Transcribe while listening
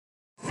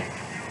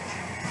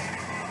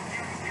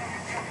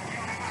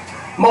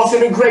Most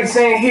of the greats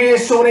ain't here,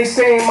 so they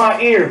stay in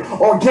my ear.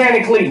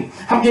 Organically,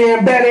 I'm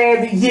getting better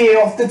every year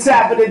off the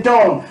top of the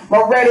dome.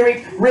 My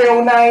rhetoric, real,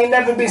 and I ain't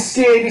never been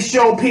scared to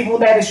show people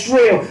that it's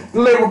real. The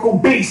lyrical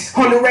beast,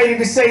 underrated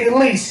to say the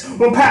least.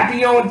 When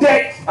Papi-Yo on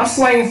deck, I'm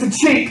slaying for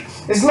cheap,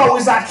 as low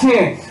as I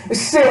can, and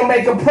still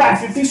make a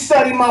profit. If you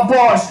study my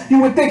bars, you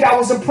would think I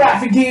was a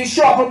prophet, getting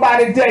sharper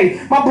by the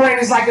day. My brain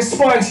is like a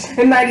sponge,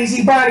 and 90s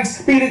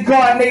ebonics be the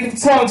guard, native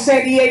tongue.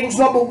 San Diego's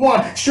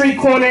 #1 street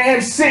corner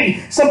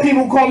MC. Some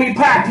people call me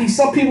Papi,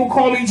 some people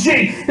call me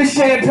G. The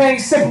champagne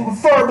sipping,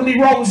 preferably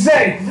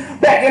rosé.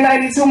 Back in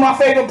 '92, my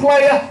favorite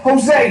player,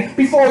 Jose,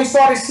 before he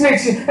started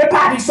snitching, and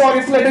Papi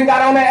started flipping,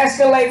 got on that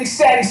escalated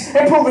status,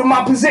 improving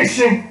my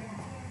position.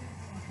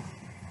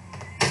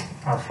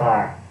 That's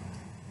fire.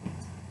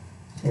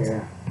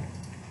 Yeah.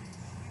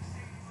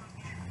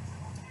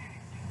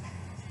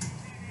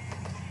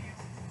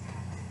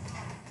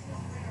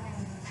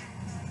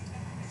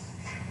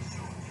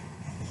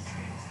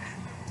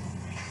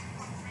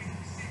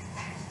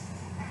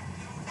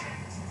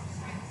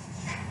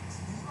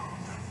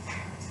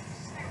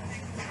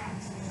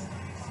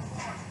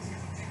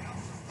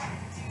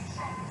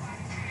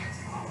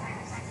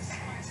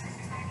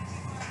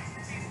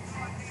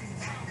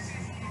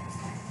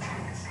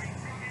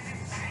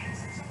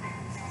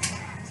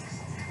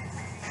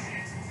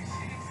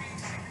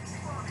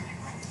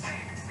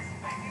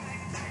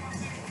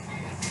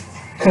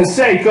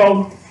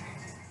 Conseco.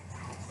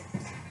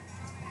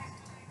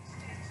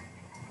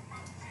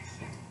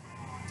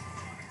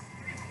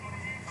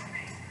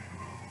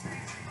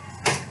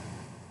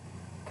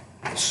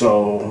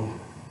 So,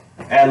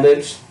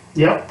 ad-libs.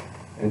 Yep.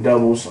 And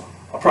doubles.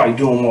 I'll probably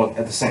do them all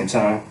at the same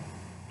time.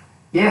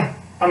 Yeah.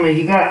 I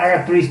mean, I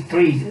got three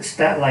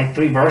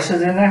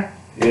verses in there.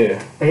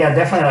 Yeah. But yeah,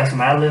 definitely like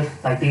some ad-libs,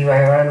 like these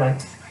right here,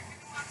 like.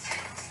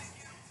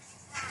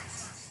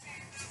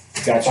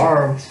 Gotcha.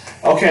 Barbs.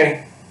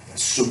 Okay.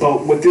 So,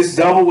 but with this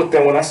double,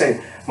 when I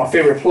say my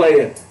favorite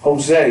player,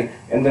 Jose,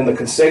 and then the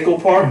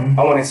Conseco part,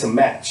 I want it to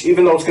match.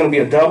 Even though it's going to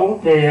be a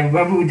double. Yeah,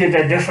 remember we did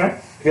that different?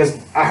 Because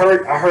I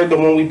heard the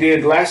one we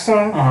did last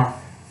time,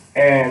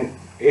 and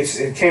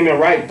it came in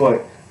right,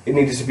 but it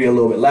needed to be a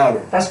little bit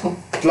louder. That's cool.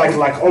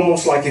 Like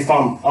almost like if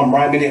I'm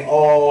rhyming it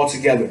all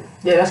together.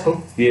 Yeah, that's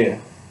cool. Yeah.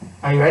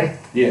 Are you ready?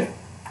 Yeah.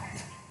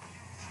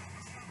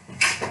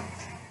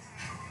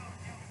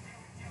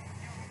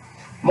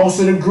 Most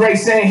of the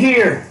greats ain't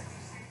here.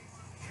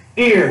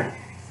 Ear.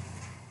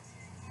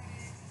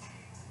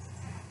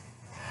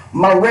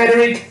 My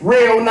rhetoric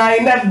real, and I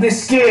ain't never been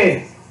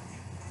scared.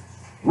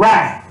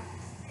 Right.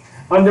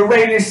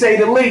 Underrated to say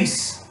the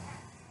least.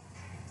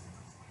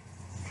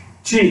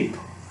 Cheap.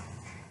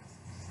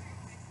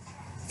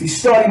 If you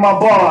study my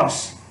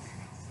bars,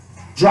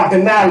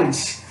 dropping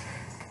knowledge.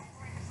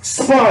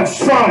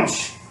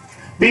 Sponge.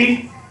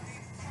 B.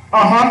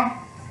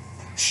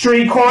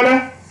 Street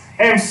corner.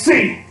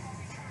 MC.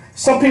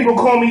 Some people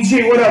call me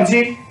G. What up,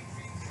 G?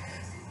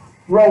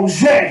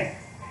 Roger.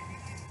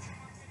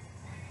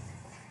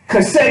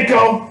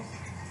 Conseco.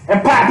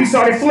 And Papi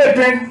started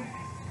flipping.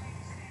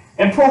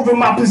 Improving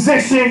my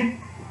position.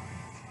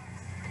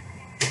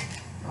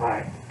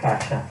 Alright,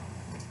 gotcha.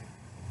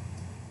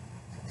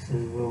 This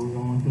is what we're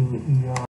gonna do with ER.